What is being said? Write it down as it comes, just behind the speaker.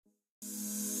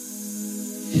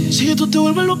Si tú te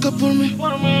vuelves loca por mí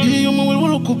y yo me vuelvo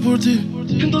loco por ti,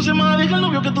 entonces más deja el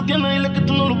novio que tú tienes, dile que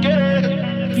tú no lo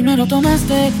quieres. Primero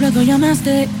tomaste, luego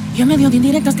llamaste, y en medio de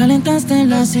indirectas calentaste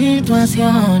la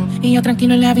situación, y yo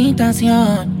tranquilo en la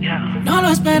habitación. No lo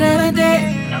esperé de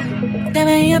ti, te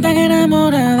veía tan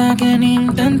enamorada que ni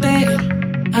intenté.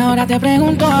 Ahora te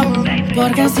pregunto,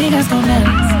 ¿por qué sigues con él?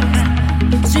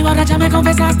 Si borracha me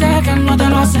confesaste que no te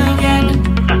lo hace bien.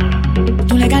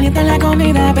 Tú le calientas la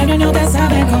comida, pero no te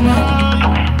sabe comer.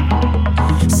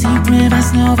 Si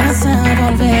pruebas no vas a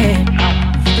volver.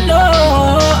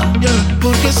 No, yeah,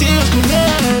 porque sigues con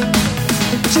él.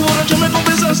 Si borracha me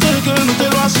confesaste que no te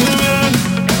lo hace bien.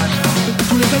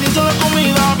 Tú le calientas la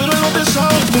comida, pero él no te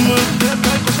sabe comer.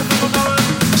 Hay cosas que no sabes.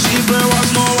 Si pruebas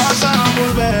no vas a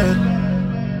volver.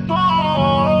 No.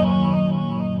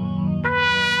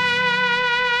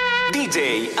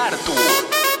 DJ Artur.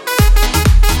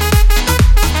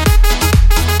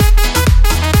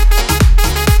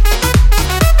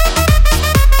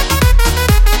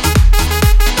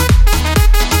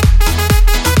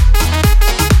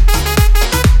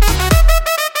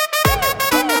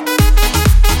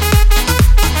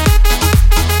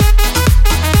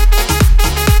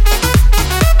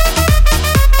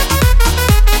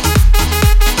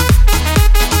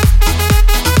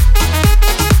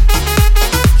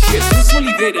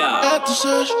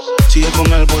 Sigue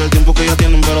con él por el tiempo que ya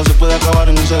tienen, pero se puede acabar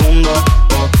en un segundo.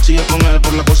 Oh, sigue con él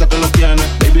por la cosa que lo tiene.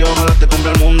 Baby, ojalá te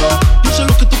compre el mundo. No sé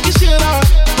lo que tú quisieras,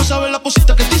 no sabes la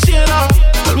cosita que te hiciera.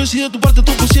 Tal vez si de tu parte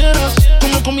tú pusieras,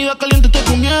 como comida caliente te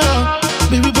comiera.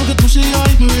 Baby, porque tú sigues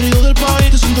ahí, me hubiera ido del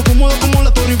país. Te siento cómoda como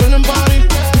la Torre Eiffel en París.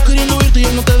 Tú queriendo irte y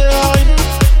él no te deja ir.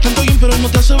 Tanto bien, pero él no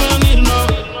te hace venir,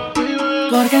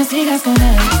 no. porque sigues con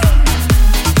él.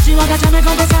 Si borracha me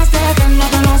confesaste que no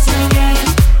te lo hace bien.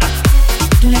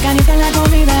 Tú le calientas la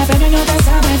comida, pero no te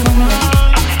sabe comer.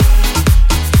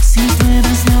 Si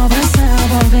pruebas no vas a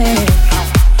volver.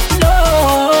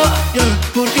 No, yeah,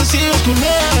 porque sigues con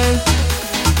él.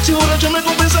 Si borracha me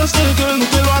confesaste que él no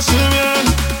te lo hace bien.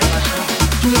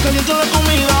 Tú le calientas la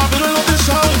comida, pero él no te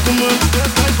sabe comer.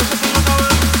 Hay cosas que no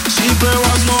sabes. Si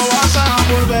pruebas no vas a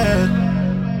volver.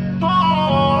 No.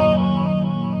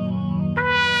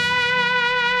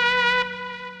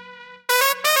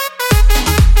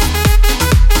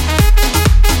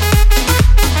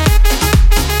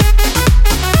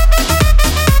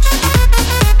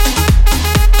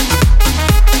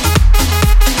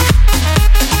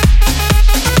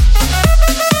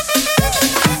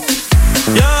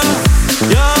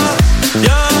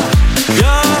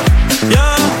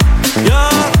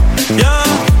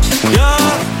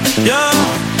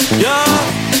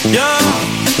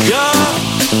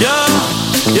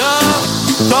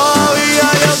 Todavía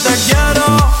yo te quiero,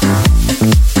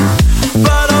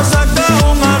 pero sé que es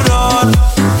un error,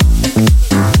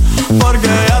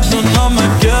 porque ya tú no me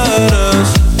quieres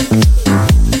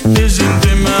y sin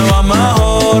ti me va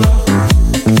mejor.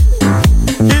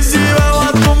 Y si veo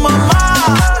a tu mamá,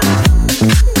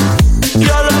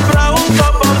 yo le pregunto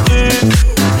por ti,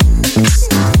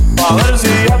 a ver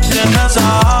si ya tienes a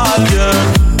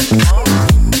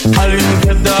alguien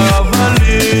que te haga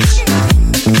feliz.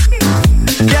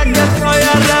 Ya que estoy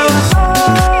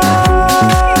arrebatado,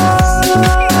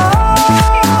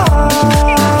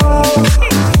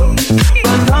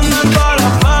 pensando en todas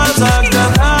las veces que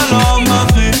te lo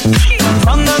metí,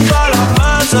 pensando en todas las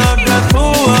veces que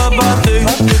tuve para ti.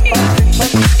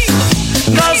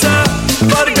 No sé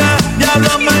por qué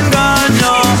diablo me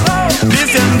engaño,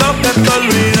 diciendo que te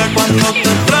olvide cuando te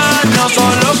extraño.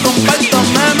 Solo comparto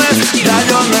memes, ya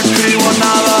yo no escribo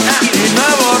nada y no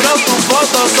he borrado tu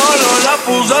foto, solo la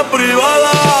puse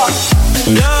privada.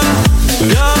 Yeah,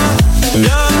 yeah,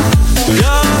 yeah,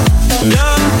 yeah, yeah,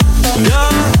 yeah,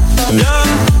 yeah,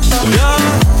 yeah, yeah,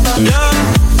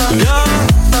 yeah,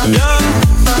 yeah,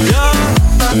 yeah,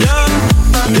 yeah,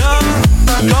 yeah.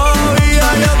 Todavía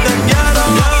yo te quiero.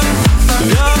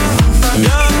 Yeah, yeah,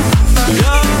 yeah,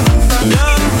 yeah, yeah,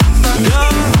 yeah,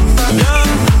 yeah,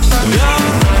 yeah,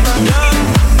 yeah,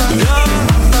 yeah,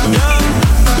 yeah,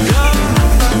 yeah, yeah.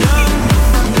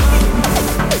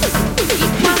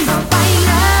 Cuando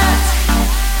bailas,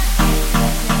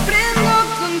 prendo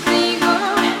contigo.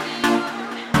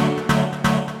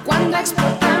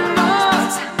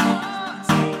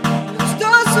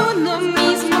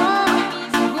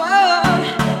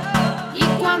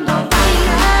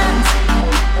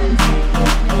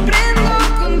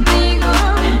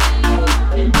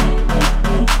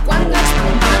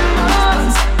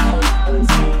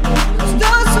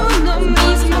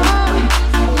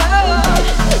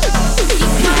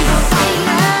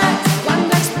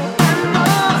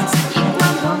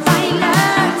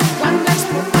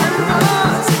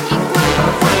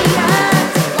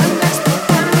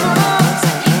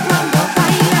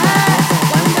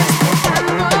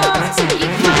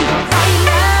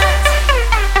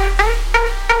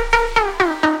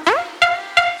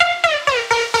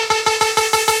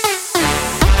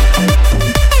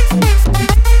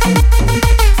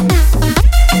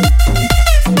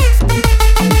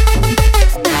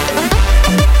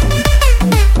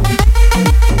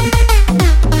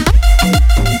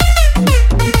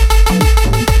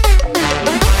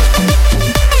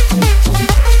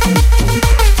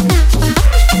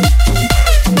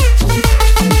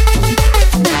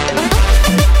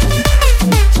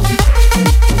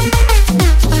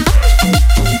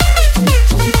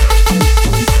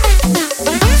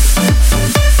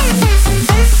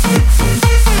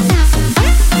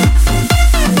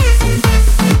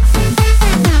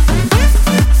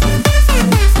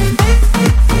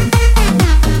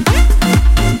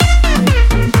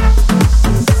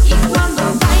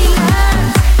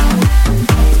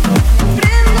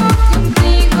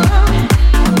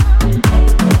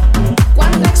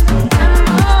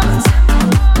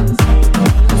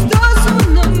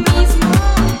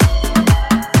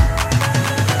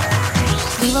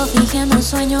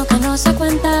 sueño que no se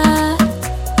cuenta.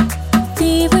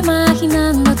 Vivo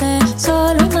imaginándote,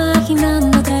 solo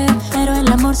imaginándote, pero el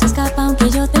amor se escapa aunque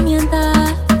yo te mienta.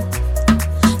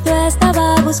 Yo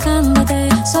estaba buscándote,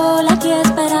 sola aquí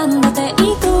esperándote,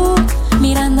 y tú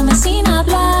mirándome sin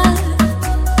hablar,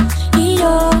 y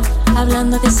yo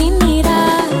hablándote sin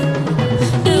mirar.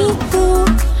 Y tú,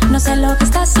 no sé lo que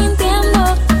estás sintiendo,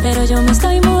 pero yo me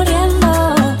estoy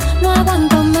muriendo. No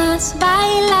aguanto más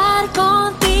bailar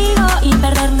contigo y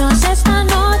perdernos esta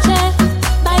noche.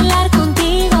 Bailar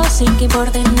contigo sin que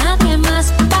importe nadie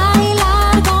más.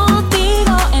 Bailar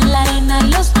contigo en la arena y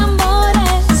los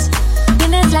tambores.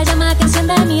 Tienes la llama que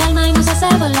enciende mi alma y nos hace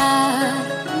volar.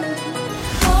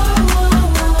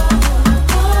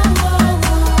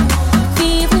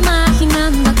 Vivo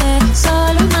imaginándote,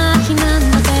 solo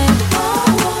imaginándote.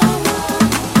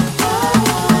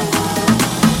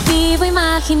 Vivo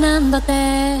imaginándote.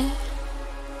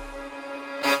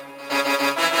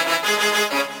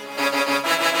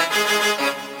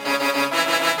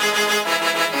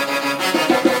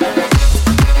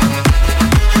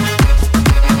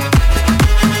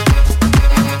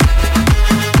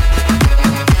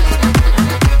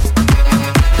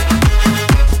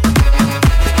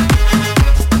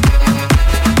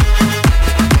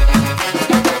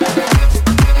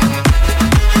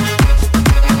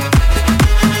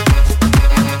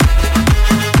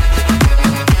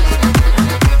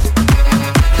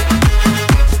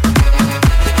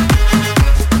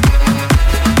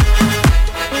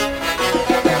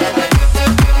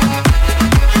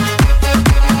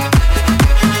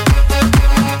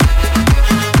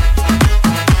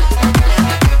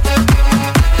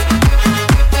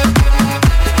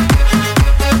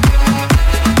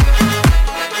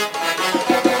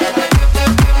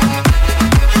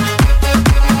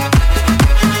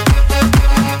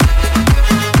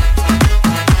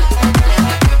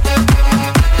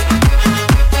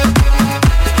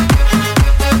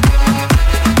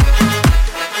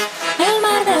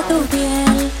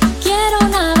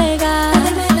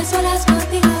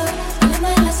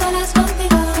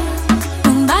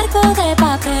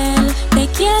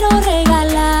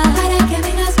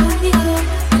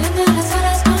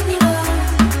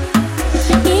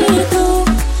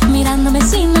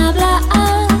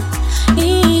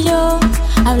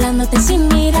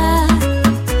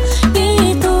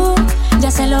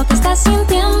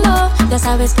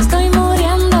 Sabes que estoy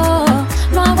muriendo,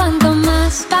 no aguanto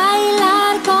más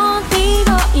bailar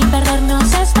contigo y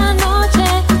perdernos esta noche.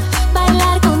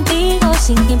 Bailar contigo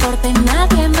sin que importe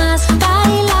nadie más.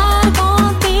 Bailar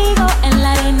contigo en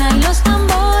la arena y los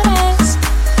tambores.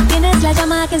 Tienes la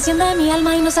llama que enciende mi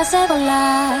alma y nos hace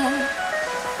volar.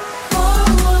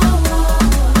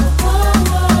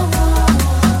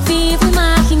 Vivo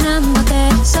imaginándote,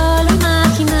 solo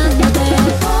imaginándote.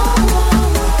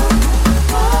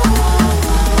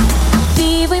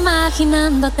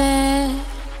 Imaginándote.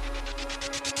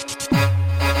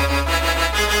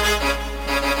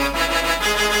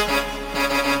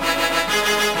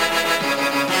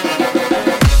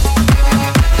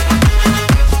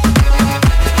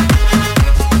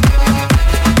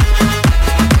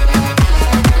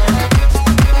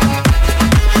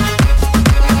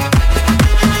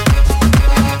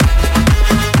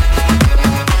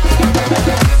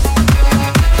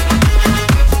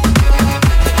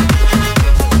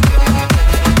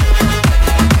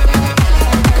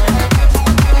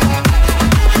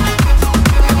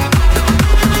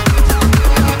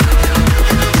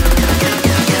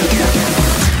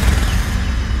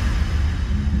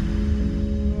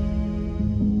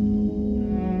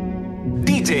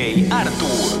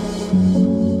 Djartur.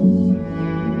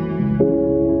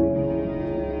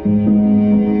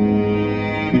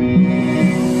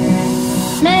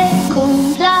 Me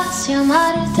complace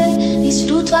amarte,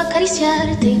 disfruto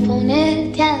acariciarte y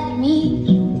ponerte a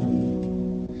dormir.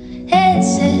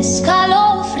 Es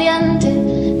escalofriante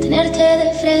tenerte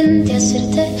de frente,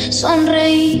 hacerte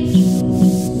sonreír.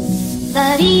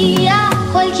 Daría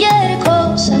cualquier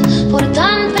cosa por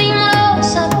tan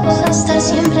primorosa, por estar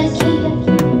siempre aquí.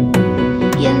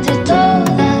 Y entre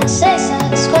todas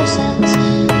esas cosas,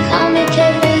 déjame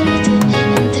quererte,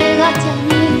 entrégate a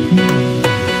mí.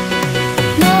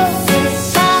 No te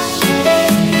fallaré,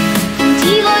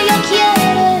 contigo yo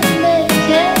quiero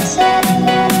envejecer.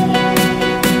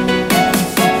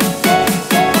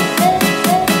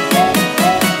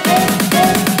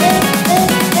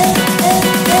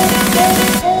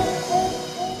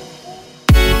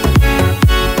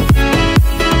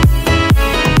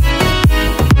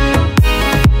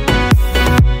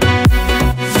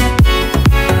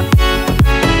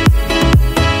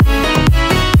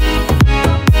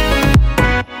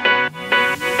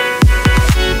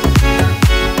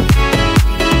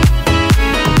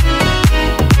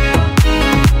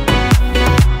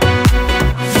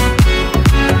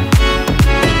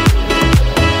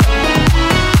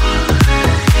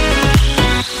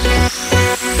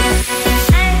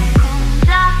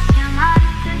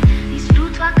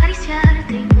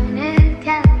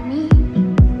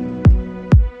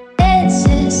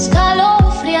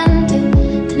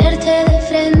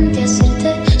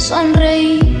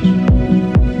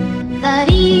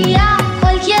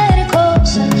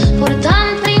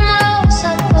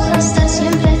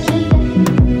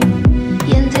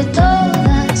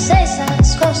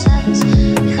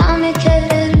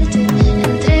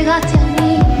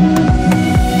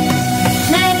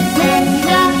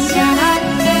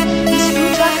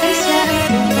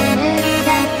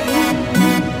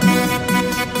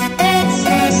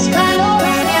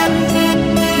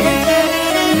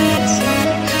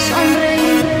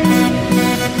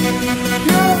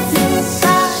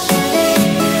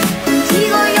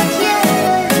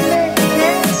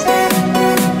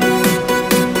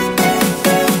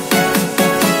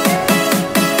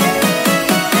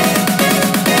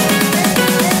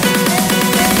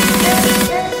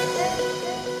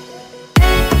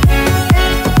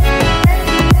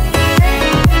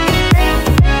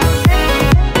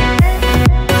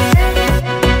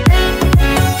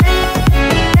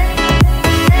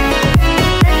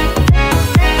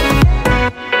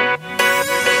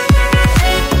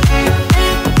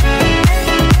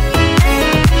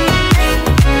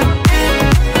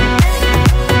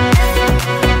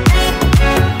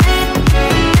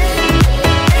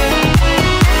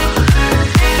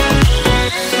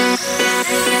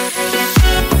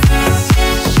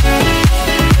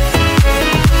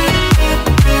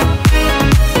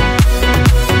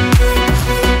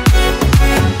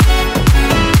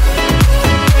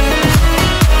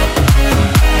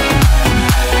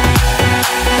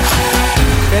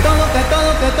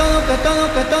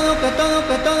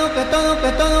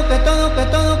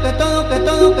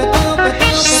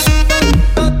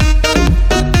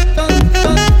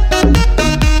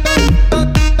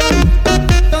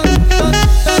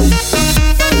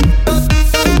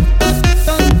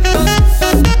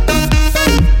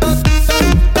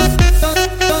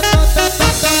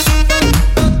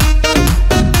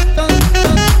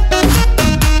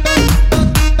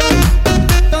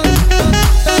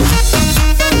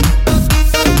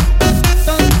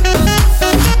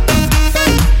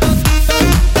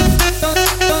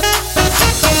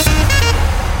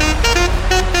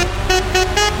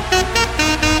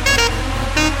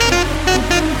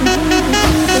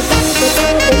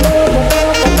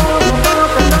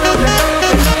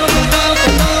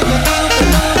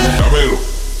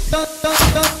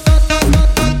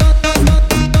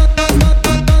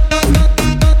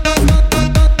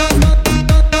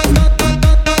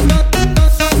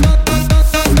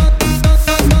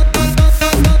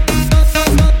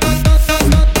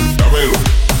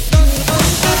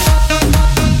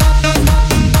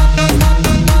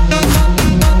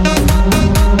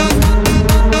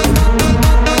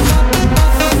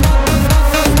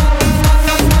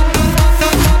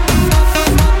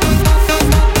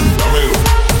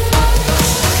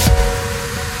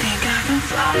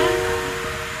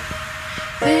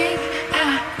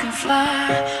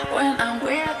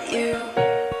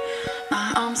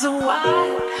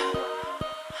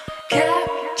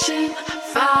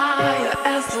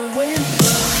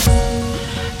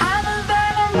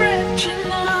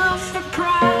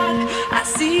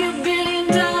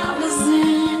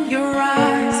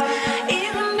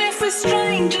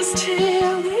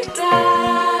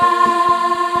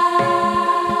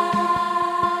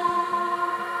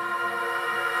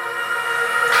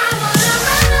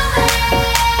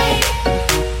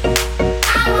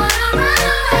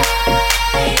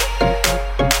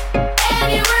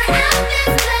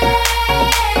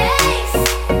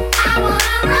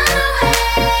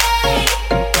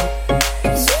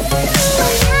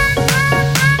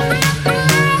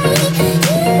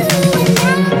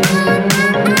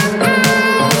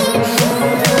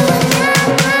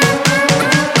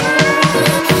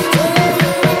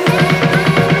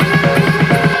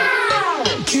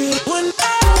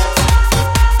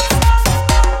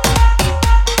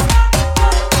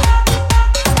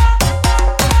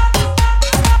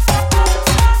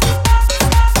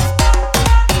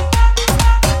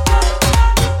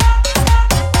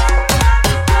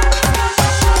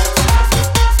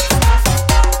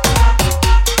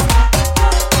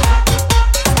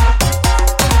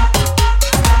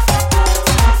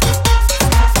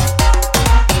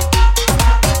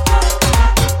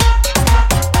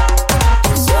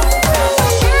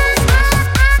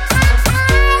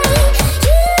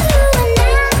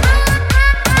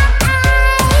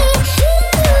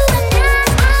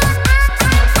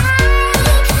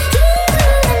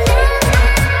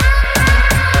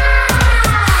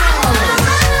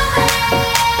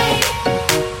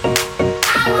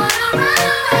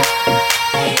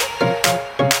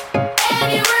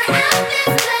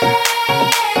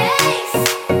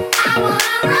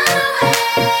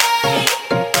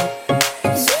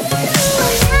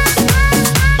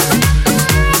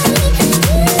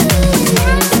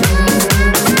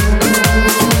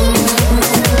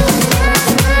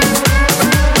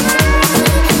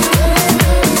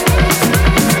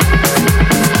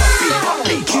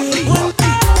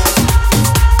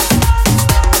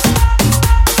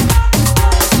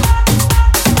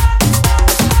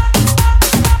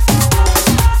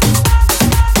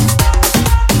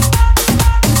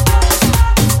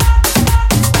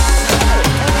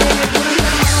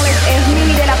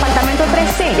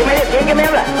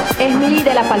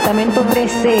 Apartamento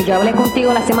 3C. Yo hablé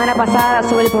contigo la semana pasada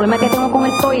sobre el problema que tengo con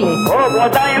el toile. Oh, ¿cómo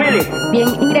estás, Emily? Bien,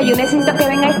 mira, yo necesito que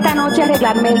venga esta noche a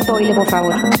arreglarme el toile, por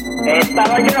favor. Esta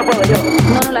noche no puedo yo.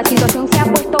 No, la situación se ha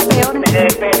puesto peor.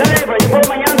 Perdóname, pero yo puedo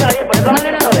mañana a las 10, por eso no,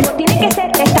 tiene que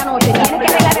ser esta noche. Tienes que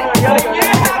arreglar el toile.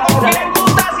 ¿Con quién tú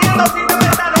estás haciendo cita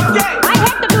esta noche? Ay,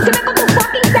 Héctor, tú siempre con tu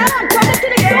fucking salad. Come to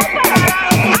the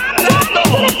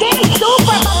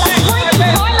super. I'm going to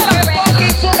the super.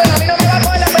 Fucking super, a mí no me va a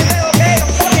coger la pendeja, ¿ok?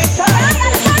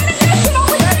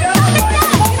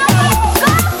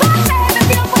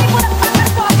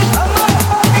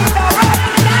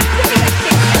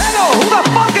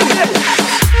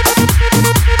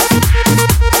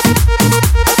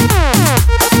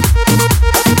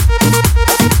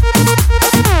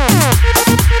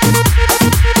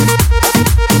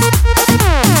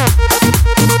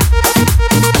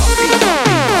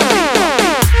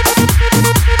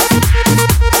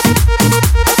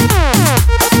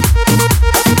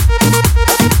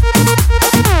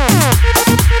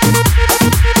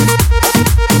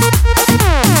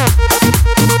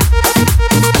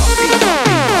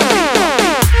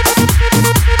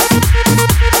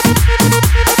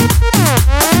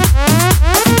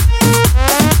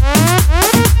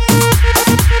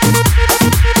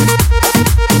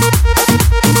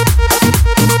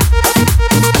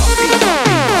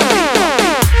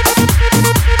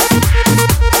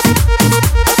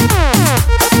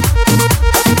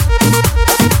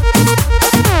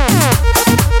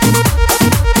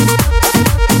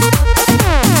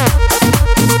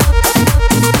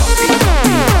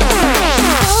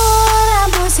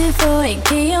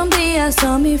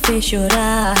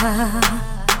 chorar.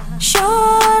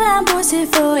 Chora, você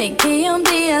foi que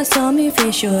dia só me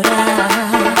fez chorar.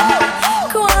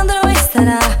 Quando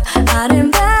estará a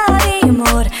lembrar de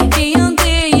amor que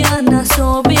dia não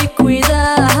soube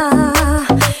cuidar.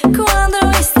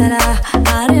 Quando estará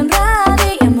a lembrar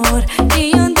de amor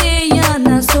que dia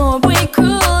não soube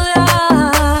cuidar.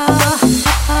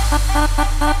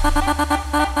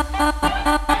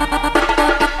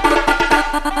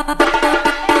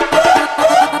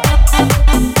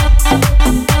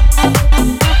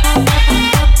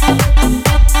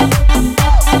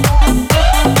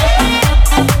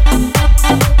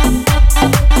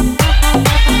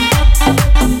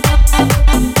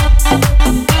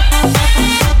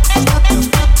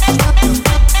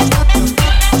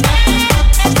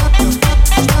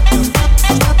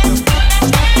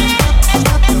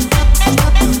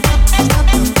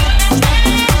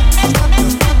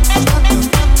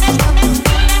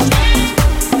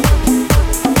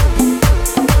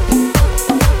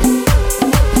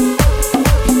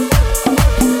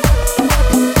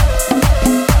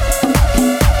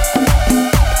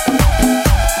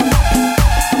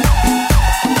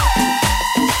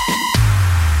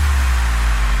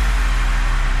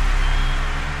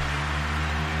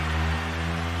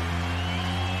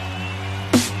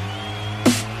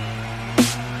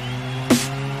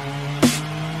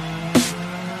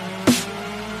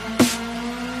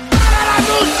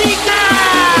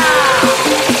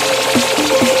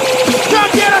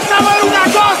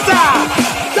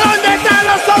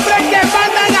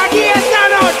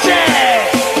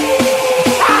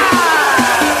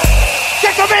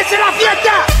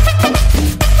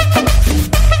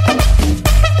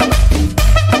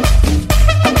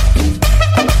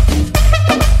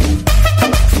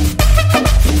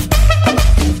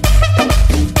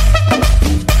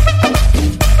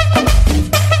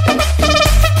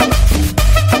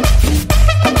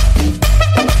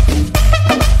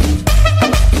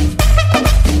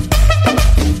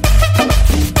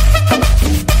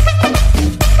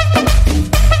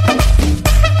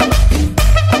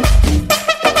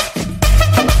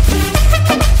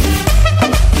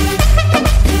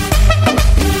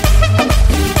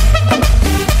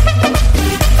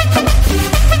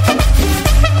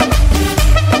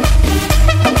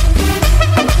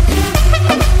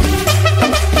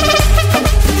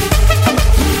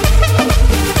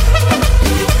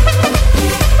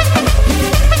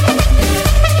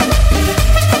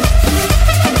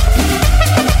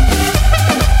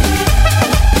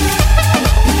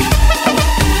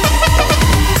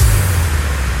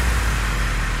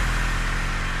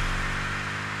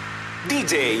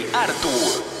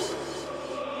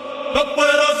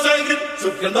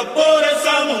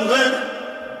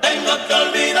 tengo que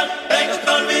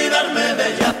olvidarme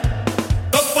de ella.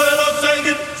 No puedo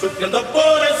seguir sufriendo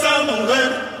por esa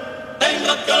mujer.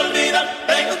 Tengo que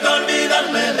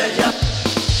olvidarme de ella.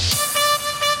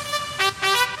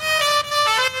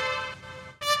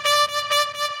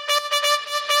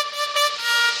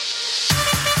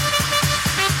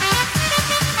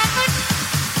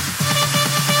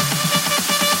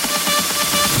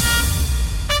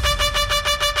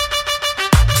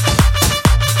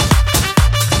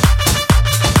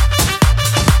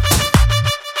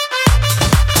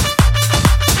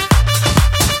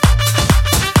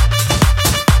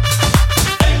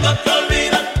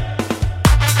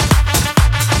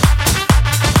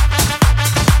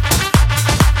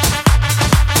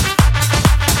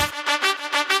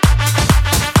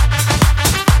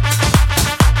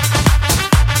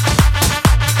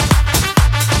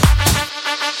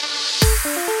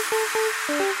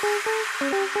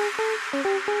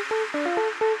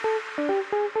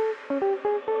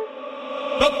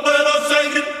 No puedo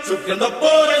seguir sufriendo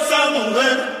por esa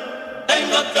mujer.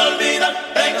 Tengo que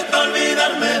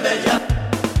olvidarme de ella.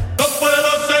 No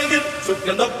puedo seguir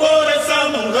sufriendo por esa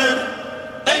mujer.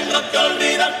 Tengo que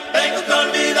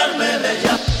olvidarme de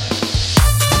ella.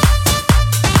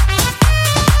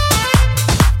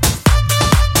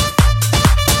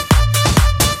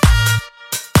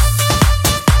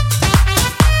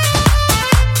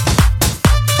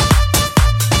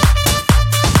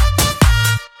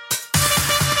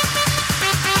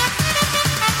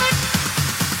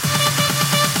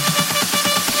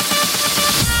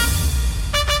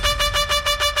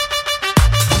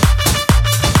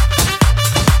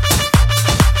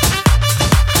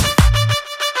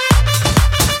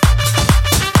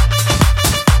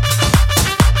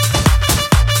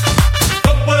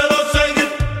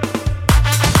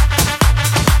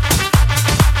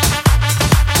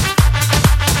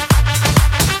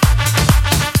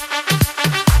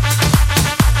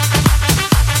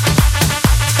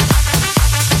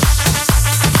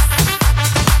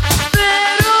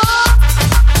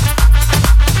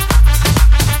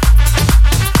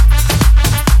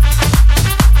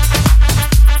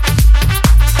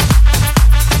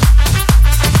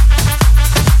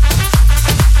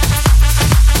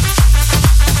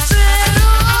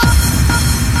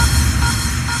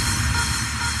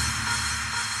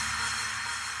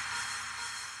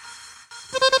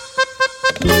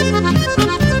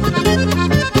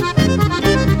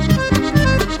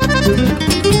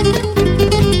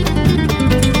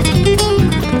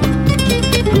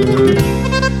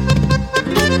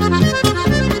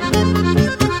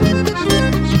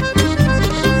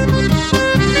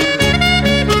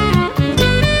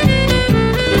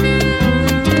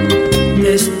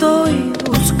 Estoy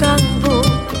buscando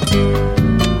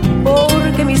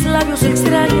porque mis labios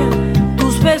extrañan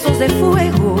tus besos de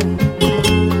fuego.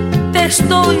 Te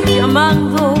estoy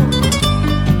llamando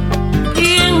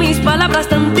y en mis palabras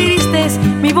tan tristes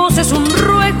mi voz es un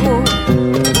ruego.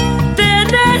 Te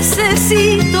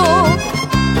necesito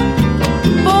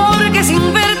porque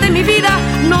sin verte mi vida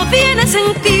no tiene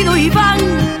sentido y van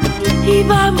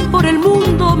por el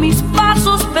mundo mis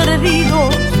pasos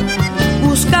perdidos,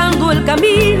 buscando el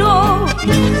camino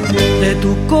de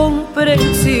tu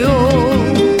comprensión.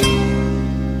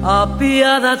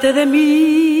 Apiádate de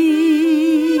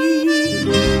mí,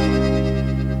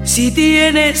 si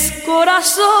tienes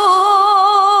corazón.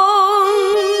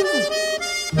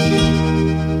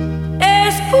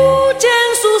 Escuchen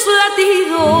sus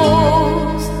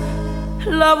latidos,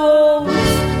 la voz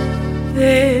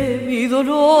de mi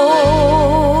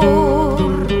dolor.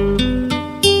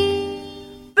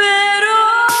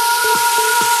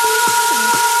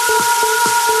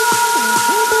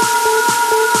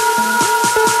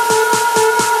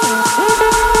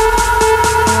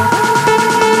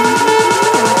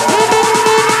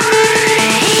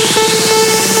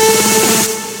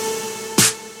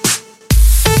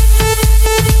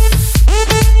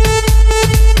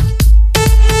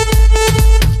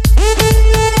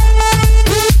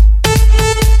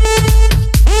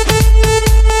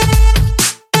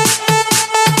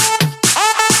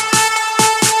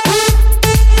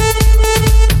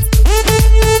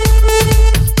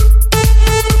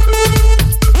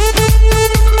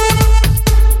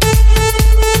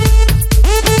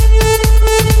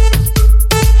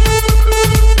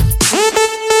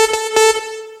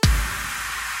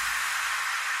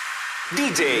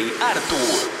 DJ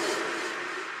Djartur.